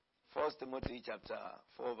 1 Timothy chapter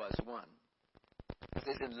 4 verse 1. It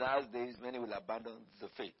says, in the last days, many will abandon the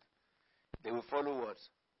faith. They will follow what?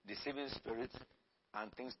 Deceiving spirits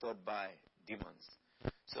and things taught by demons.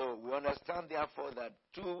 So we understand, therefore, that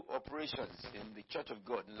two operations in the church of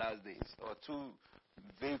God in the last days, or two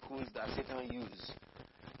vehicles that Satan used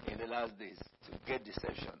in the last days to get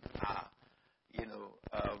deception are,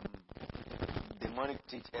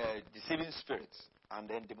 deceiving spirits and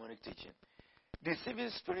then demonic teaching. Deceiving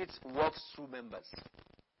spirits works through members.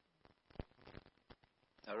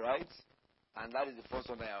 All right? And that is the first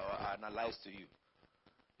one I analyze to you.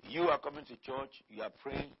 You are coming to church, you are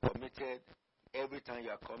praying, committed. Every time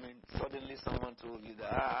you are coming, suddenly someone told you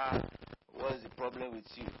that, what is the problem with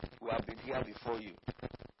you? We have been here before you.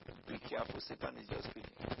 Be careful, Satan is just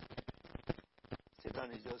speaking.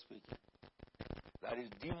 Satan is just speaking. That is,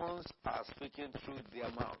 demons are speaking through their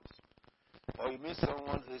mouths. Or you meet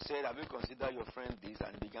someone who said, have you considered your friend this?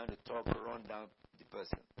 And began to talk, run down the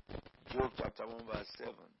person. Job chapter 1 verse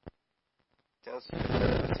 7 tells you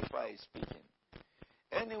that Lucifer is speaking.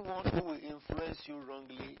 Anyone who will influence you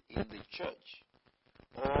wrongly in the church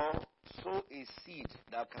or sow a seed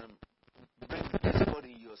that can bring discord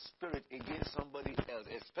in your spirit against somebody else,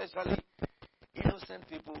 especially innocent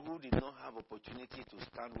people who did not have opportunity to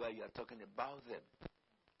stand where you are talking about them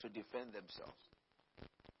to defend themselves.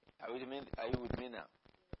 Are you with me now?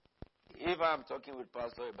 If I'm talking with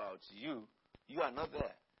Pastor about you, you are not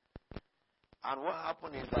there. And what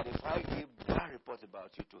happened is that if I give bad report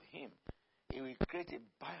about you to him, it will create a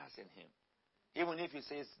bias in him. Even if he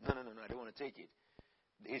says, no, I don't want to take it.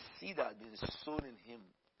 A seed has been sown in him.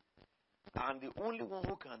 And the only one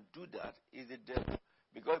who can do that is the devil.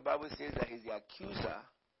 Because the Bible says that he's the accuser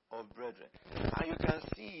of brethren. And you can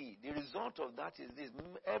see the result of that is this.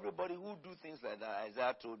 Everybody who do things like that, as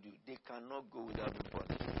I told you, they cannot go without being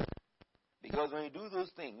punished. Because when you do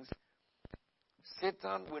those things,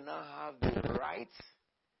 Satan will now have the right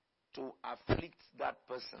to afflict that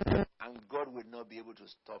person, and God will not be able to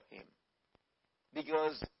stop him.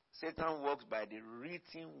 Because Satan works by the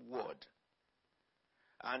written word.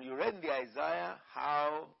 And you read in the Isaiah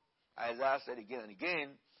how Isaiah said again and again,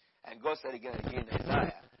 and God said again and again in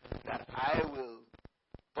Isaiah, that I will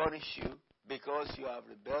punish you because you have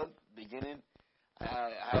rebelled, beginning,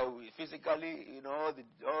 I will physically,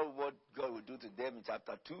 all what God will do to them in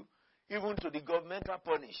chapter 2, even to the governmental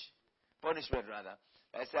punishment rather.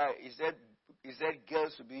 He said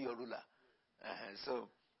girls will be your ruler. So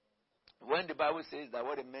when the Bible says that,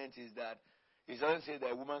 what it meant is that it doesn't say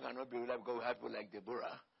that a woman cannot be ruler because we have people like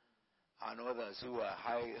Deborah and others who are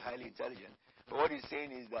highly intelligent. But what he's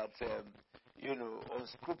saying is that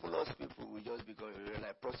unscrupulous people will just become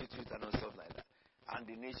like prostitutes and all stuff like that, and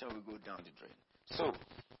the nation will go down the drain. So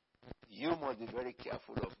you must be very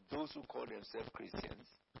careful of those who call themselves Christians,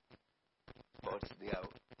 but they are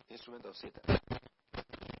instruments of Satan.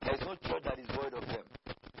 There is no church that is void of them.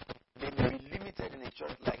 They may be limited in a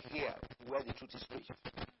church like here, where the truth is preached.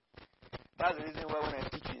 That's the reason why when I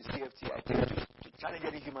teach in CFT, I tell you to challenge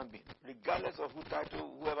any human being, regardless of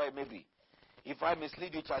whoever it may be. If I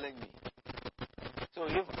mislead you, challenge me. So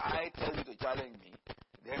if I tell you to challenge me,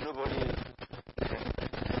 then nobody.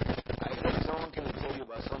 I said if someone can tell you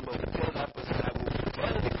about somebody, tell that person I will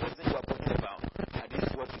tell the person you are talking about that this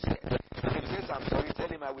is what you said. And if he says I'm sorry, tell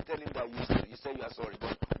him I will tell him that you say you are sorry.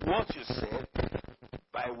 But what you said,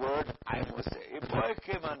 by word, I must say. A boy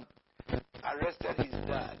came and arrested his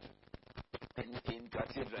dad in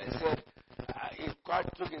cathedral. He said, he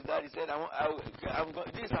took his dad, he said,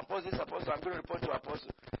 this is apostle, I'm going to report to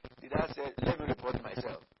apostle. The dad said, let me report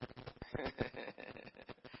myself.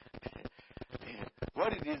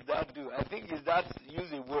 What did his dad do? I think his dad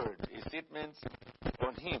used a word, a statement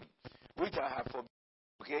on him, which I have forbidden.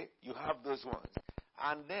 Okay, you have those ones.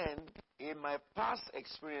 And then, in my past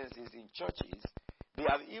experiences in churches, they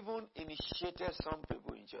have even initiated some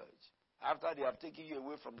people in church. After they have taken you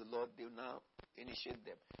away from the Lord, they will now initiate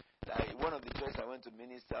them. Like one of the churches I went to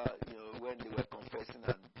minister, when they were confessing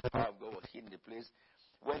and the power of God was hitting the place,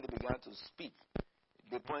 when they began to speak,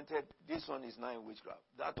 they pointed, this one is now in witchcraft,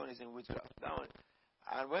 that one is in witchcraft, that one.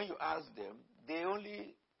 And when you ask them, they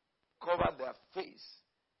only cover their face,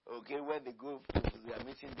 okay, when they go to their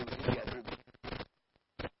meeting, they will say they are dreaming.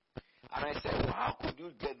 And I said, well, how could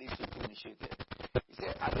you get these people initiated? He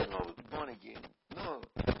said, are they not born again? No.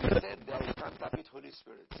 He said, there is counterfeit Holy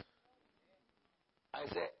Spirit. I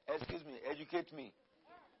said, excuse me, educate me.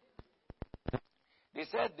 They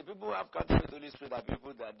said the people who have counterfeit Holy Spirit are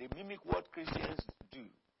people that they mimic what Christians do,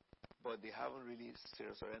 but they haven't really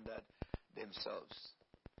surrendered themselves.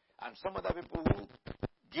 And some other people who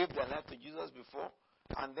gave their life to Jesus before,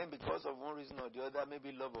 and then because of one reason or the other,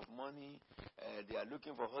 maybe love of money, they are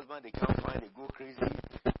looking for a husband, they can't find, they go crazy.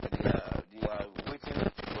 They are waiting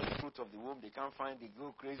for the fruit of the womb, they can't find, they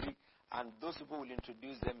go crazy. And those people will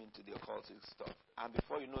introduce them into the occultic stuff. And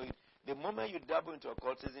before you know it, the moment you dabble into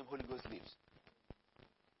occultism, Holy Ghost leaves.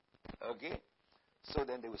 Okay? So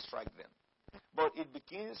then they will strike them. But it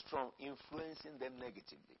begins from influencing them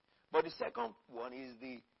negatively. But the second one is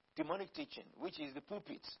the demonic teaching, which is the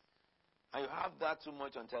pulpit. And you have that too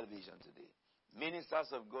much on television today.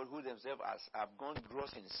 Ministers of God who themselves have gone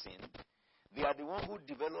gross in sin, They are the one who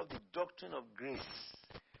developed the doctrine of grace,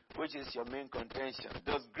 which is your main contention.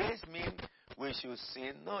 Does grace mean we should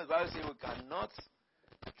sin? No, the Bible says we cannot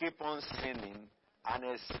keep on sinning and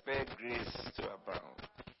expect grace to abound.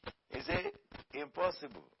 Is it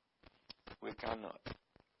impossible? We cannot.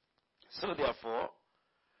 So therefore,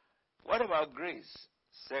 what about grace?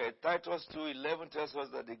 Say, Titus 2:11 tells us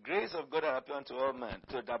that the grace of God has appeared unto all men,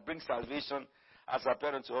 that brings salvation has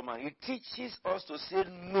appeared unto all men. It teaches us to say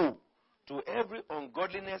no to every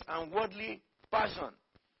ungodliness and worldly passion.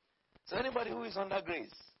 So anybody who is under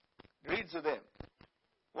grace, read to them.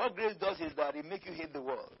 What grace does is that it makes you hate the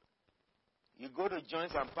world. You go to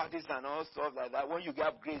joints and parties and all stuff like that. When you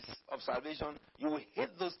get grace of salvation, you will hate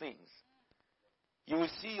those things. You will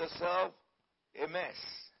see yourself a mess.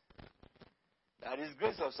 That is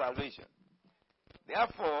grace of salvation.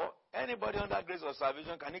 Therefore, anybody under grace of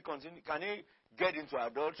salvation, can he get into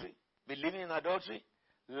adultery? Be living in adultery?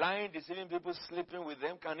 Lying, deceiving people, sleeping with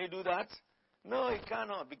them? Can he do that? No, he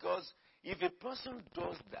cannot. Because if a person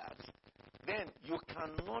does that, then you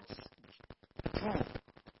cannot prove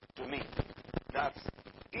to me that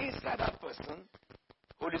inside that person,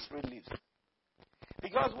 Holy Spirit lives.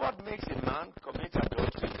 Because what makes a man commit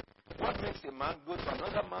adultery, what makes a man go to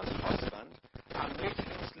another man's husband and make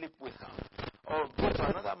him sleep with her, or go to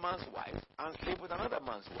another man's wife and sleep with another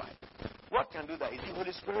man's wife? What can do that? Is the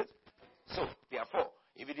Holy Spirit? So, therefore,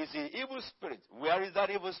 if it is the evil spirit, where is that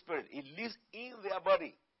evil spirit? It lives in their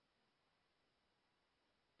body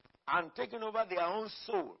and taking over their own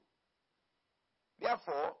soul.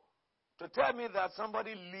 Therefore, to tell me that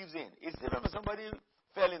somebody lives in, it's different when somebody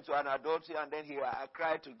fell into an adultery and then he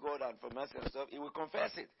cried to God and for mercy and stuff, he will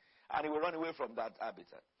confess it and he will run away from that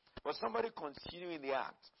habitat. But somebody continuing the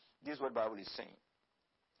act, this is what the Bible is saying.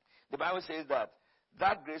 The Bible says that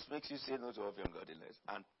grace makes you say no to all ungodliness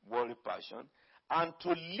and worldly passion, and to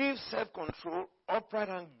live self-control, upright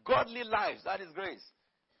and godly lives. That is grace.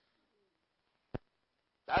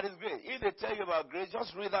 That is grace. If they tell you about grace,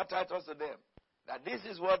 just read that title to them. That this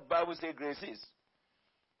is what Bible says grace is.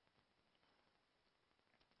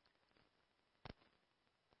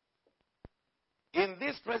 In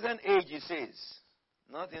this present age, it says,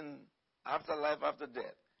 not in afterlife, after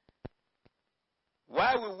death.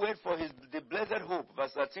 While we wait for the blessed hope,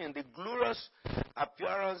 verse 13, the glorious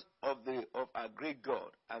appearance of our great God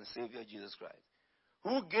and Savior Jesus Christ,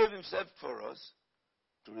 who gave himself for us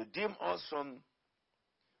to redeem us from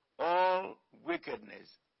all wickedness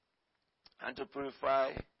and to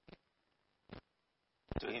purify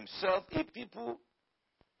to himself a people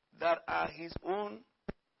that are his own,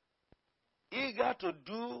 eager to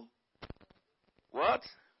do what?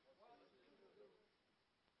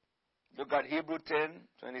 Look at Hebrew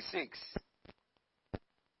 10:26.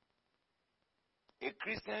 A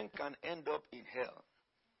Christian can end up in hell.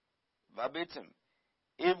 Verbatim.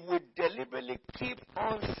 If we deliberately keep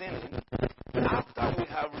on sinning after we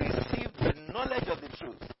have received the knowledge of the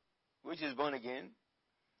truth, which is born again,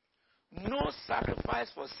 no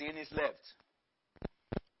sacrifice for sin is left,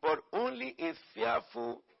 but only a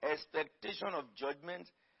fearful expectation of judgment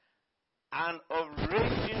and of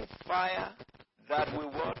raging fire that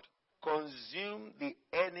will what? Consume the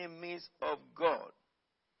enemies of God.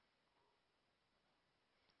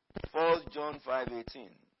 1 John 5:18.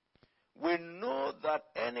 We know that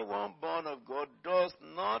anyone born of God does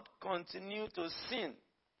not continue to sin.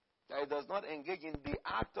 That he does not engage in the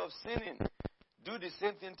act of sinning. Do the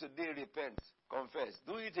same thing today, repent, confess.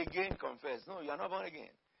 Do it again, confess. No, you are not born again.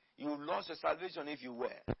 You lost your salvation if you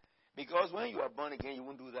were. Because when you are born again, you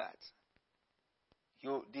won't do that.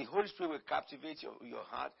 The Holy Spirit will captivate your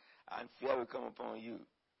heart and fear will come upon you.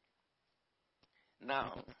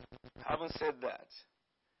 Now, having said that,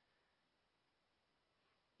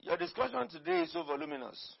 your discussion today is so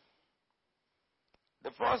voluminous.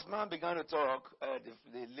 The first man began to talk,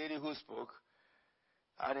 the lady who spoke,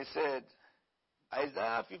 and he said,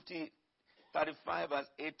 Isaiah 35 verse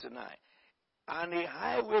 8 to 9, and a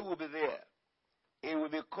highway will be there. It will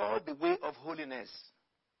be called the way of holiness.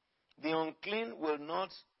 The unclean will not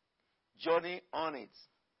journey on it.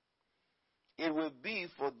 It will be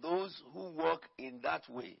for those who walk in that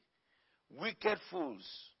way. Wicked fools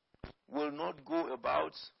will not go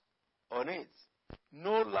about on it.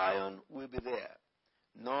 No lion will be there,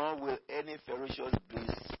 nor will any ferocious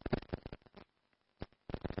beast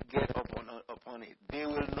get upon it. They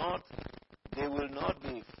will not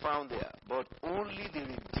be found there, but only the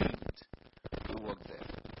redeemed will walk there.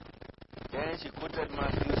 Then she quoted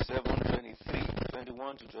Matthew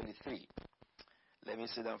 7:21 to 23. Let me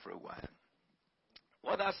sit down for a while.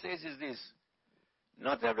 What that says is this: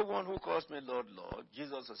 not everyone who calls me Lord, Lord,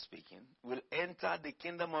 Jesus is speaking, will enter the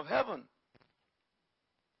kingdom of heaven,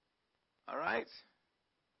 All right?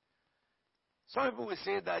 Some people will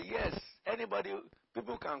say that, yes,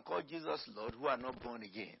 people can call Jesus Lord who are not born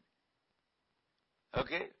again.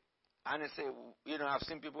 Okay? And they say, I've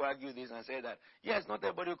seen people argue this and say that, yes, not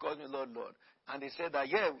everybody who calls me Lord, Lord. And they say that,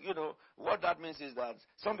 what that means is that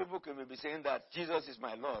some people can be saying that Jesus is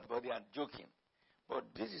my Lord, but they are joking. But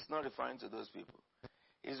this is not referring to those people.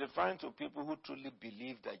 It's referring to people who truly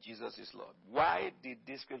believe that Jesus is Lord. Why did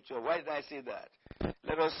I say that?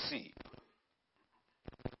 Let us see.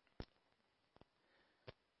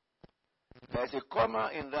 There's a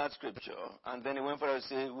comma in that scripture, and then he went for to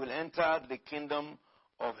say, will enter the kingdom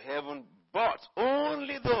of heaven, but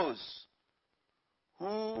only those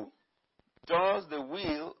who does the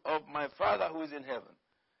will of my Father who is in heaven.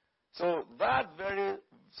 So that very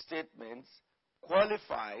statement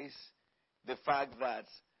qualifies the fact that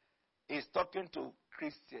he's talking to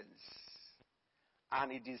Christians,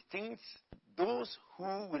 and it distincts those who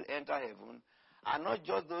will enter heaven are not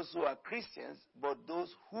just those who are Christians, but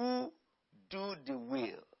those who do the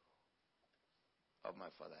will of my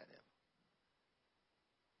Father in heaven.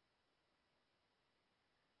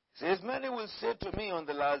 Says, many will say to me on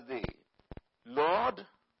the last day, Lord,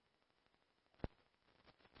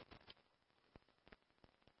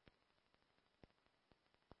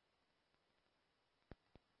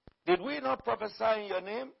 did we not prophesy in your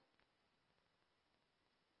name?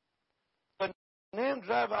 Your name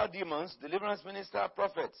drive out demons, deliverance minister,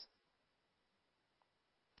 prophets,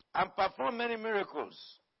 and perform many miracles,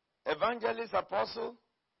 evangelist, apostle,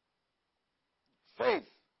 faith.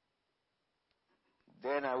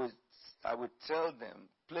 Then I would tell them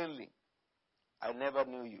plainly, I never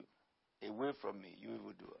knew you. Away from me, you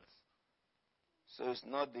evildoers. So it's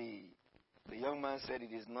not the young man said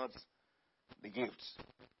it is not the gifts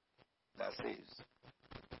that saves,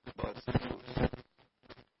 but the fruit.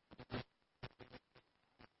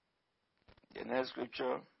 The next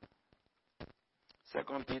scripture,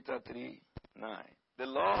 2 Peter 3:9. The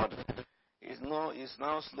Lord is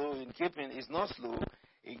not slow in keeping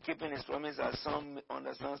his promise, as some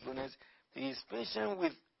understand slowness. He is patient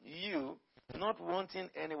with you, not wanting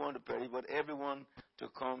anyone to perish, but everyone to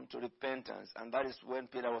come to repentance. And that is when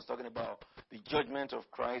Peter was talking about the judgment of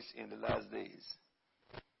Christ in the last days.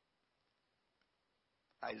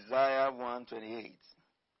 Isaiah 1:28.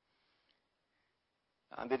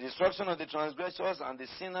 And the destruction of the transgressors and the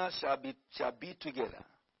sinners shall be together,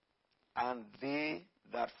 and they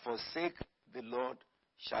that forsake the Lord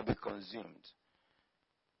shall be consumed.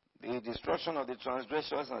 The destruction of the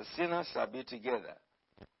transgressors and sinners shall be together,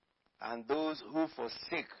 and those who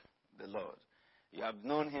forsake the Lord. You have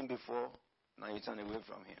known him before, now you turn away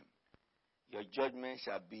from him. Your judgment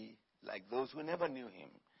shall be like those who never knew him.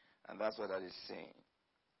 And that's what that is saying.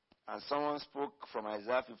 And someone spoke from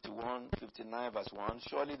Isaiah 59 verse 1.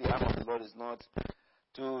 Surely the arm of the Lord is not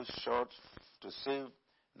too short to save,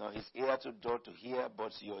 nor his ear too dull to hear,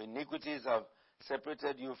 but your iniquities have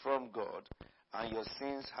separated you from God, and your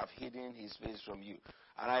sins have hidden his face from you.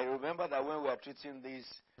 And I remember that when we were treating this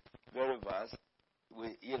very verse,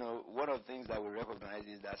 one of the things that we recognize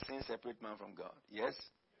is that sin separates man from God. Yes?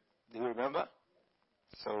 Do you remember?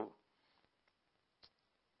 So,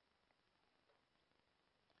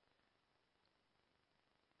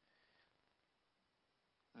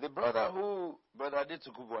 the Brother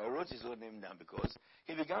Aditukubo, I wrote his own name down because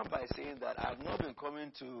he began by saying that I have not been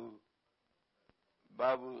coming to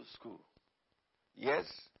Bible school. Yes?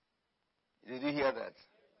 Did you hear that?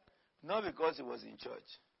 Not because he was in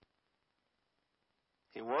church.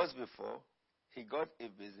 He was before. He got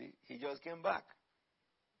busy. He just came back.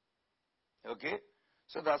 Okay?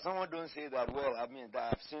 So that someone don't say that, that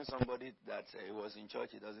I've seen somebody that he was in church,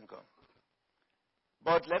 he doesn't come.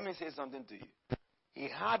 But let me say something to you. He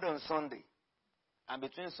had on Sunday, and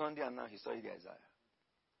between Sunday and now, he studied Isaiah.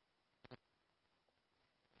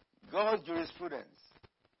 God's jurisprudence,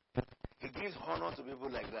 he gives honor to people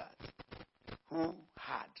like that, who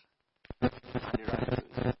had, and they ran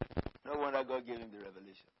to it. No wonder God gave him the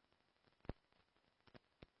revelation.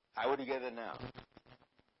 Are we together now?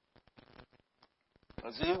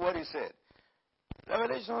 And see what he said.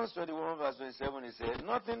 Revelation 21 verse 27, he said,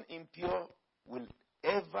 nothing impure will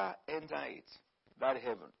ever enter it, that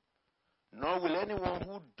heaven, nor will anyone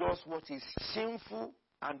who does what is shameful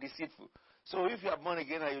and deceitful. So if you are born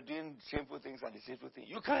again and you're doing shameful things and deceitful things,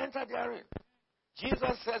 you can't enter therein.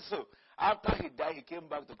 Jesus said so. After he died, he came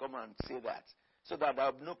back to come and say that, so that there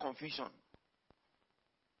will be no confusion.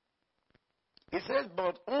 He says,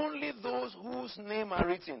 but only those whose name are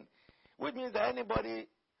written, which means that anybody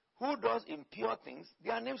who does impure things,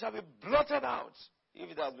 their name shall be blotted out, if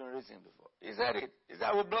it has been written before. He said it. He said,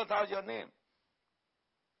 I will blot out your name.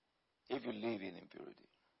 if you live in impurity.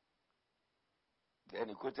 Then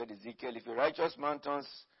he quoted Ezekiel, if a righteous man turns,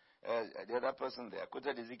 the other person there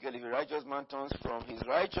quoted Ezekiel, if a righteous man turns from his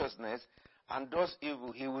righteousness and does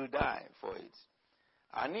evil, he will die for it.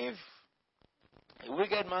 And if a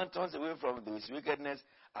wicked man turns away from his wickedness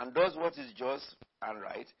and does what is just and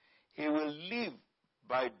right, he will live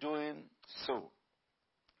by doing so.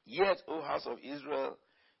 Yet, O house of Israel,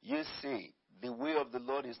 you say, the way of the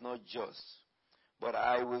Lord is not just, but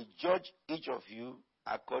I will judge each of you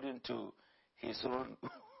according to his own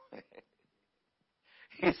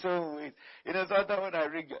his own ways. You know, sometimes when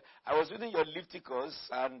I was reading your Leviticus,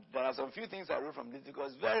 and there are some few things I wrote from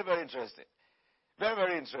Leviticus, very, very interesting. Very,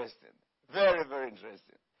 very interesting. Very, very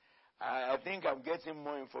interesting. I think I'm getting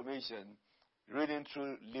more information reading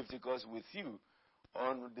through Leviticus with you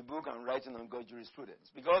on the book I'm writing on God's jurisprudence.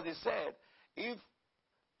 Because he said, if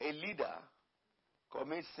a leader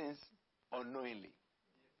commits sins unknowingly,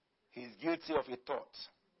 he's guilty of a thought.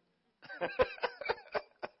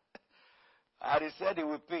 And he said he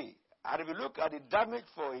will pay. And if you look at the damage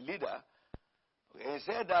for a leader, he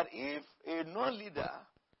said that if a non-leader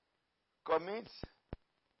commits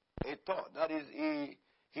a thought, that is,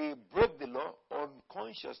 he broke the law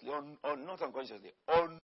unconsciously, or not unconsciously,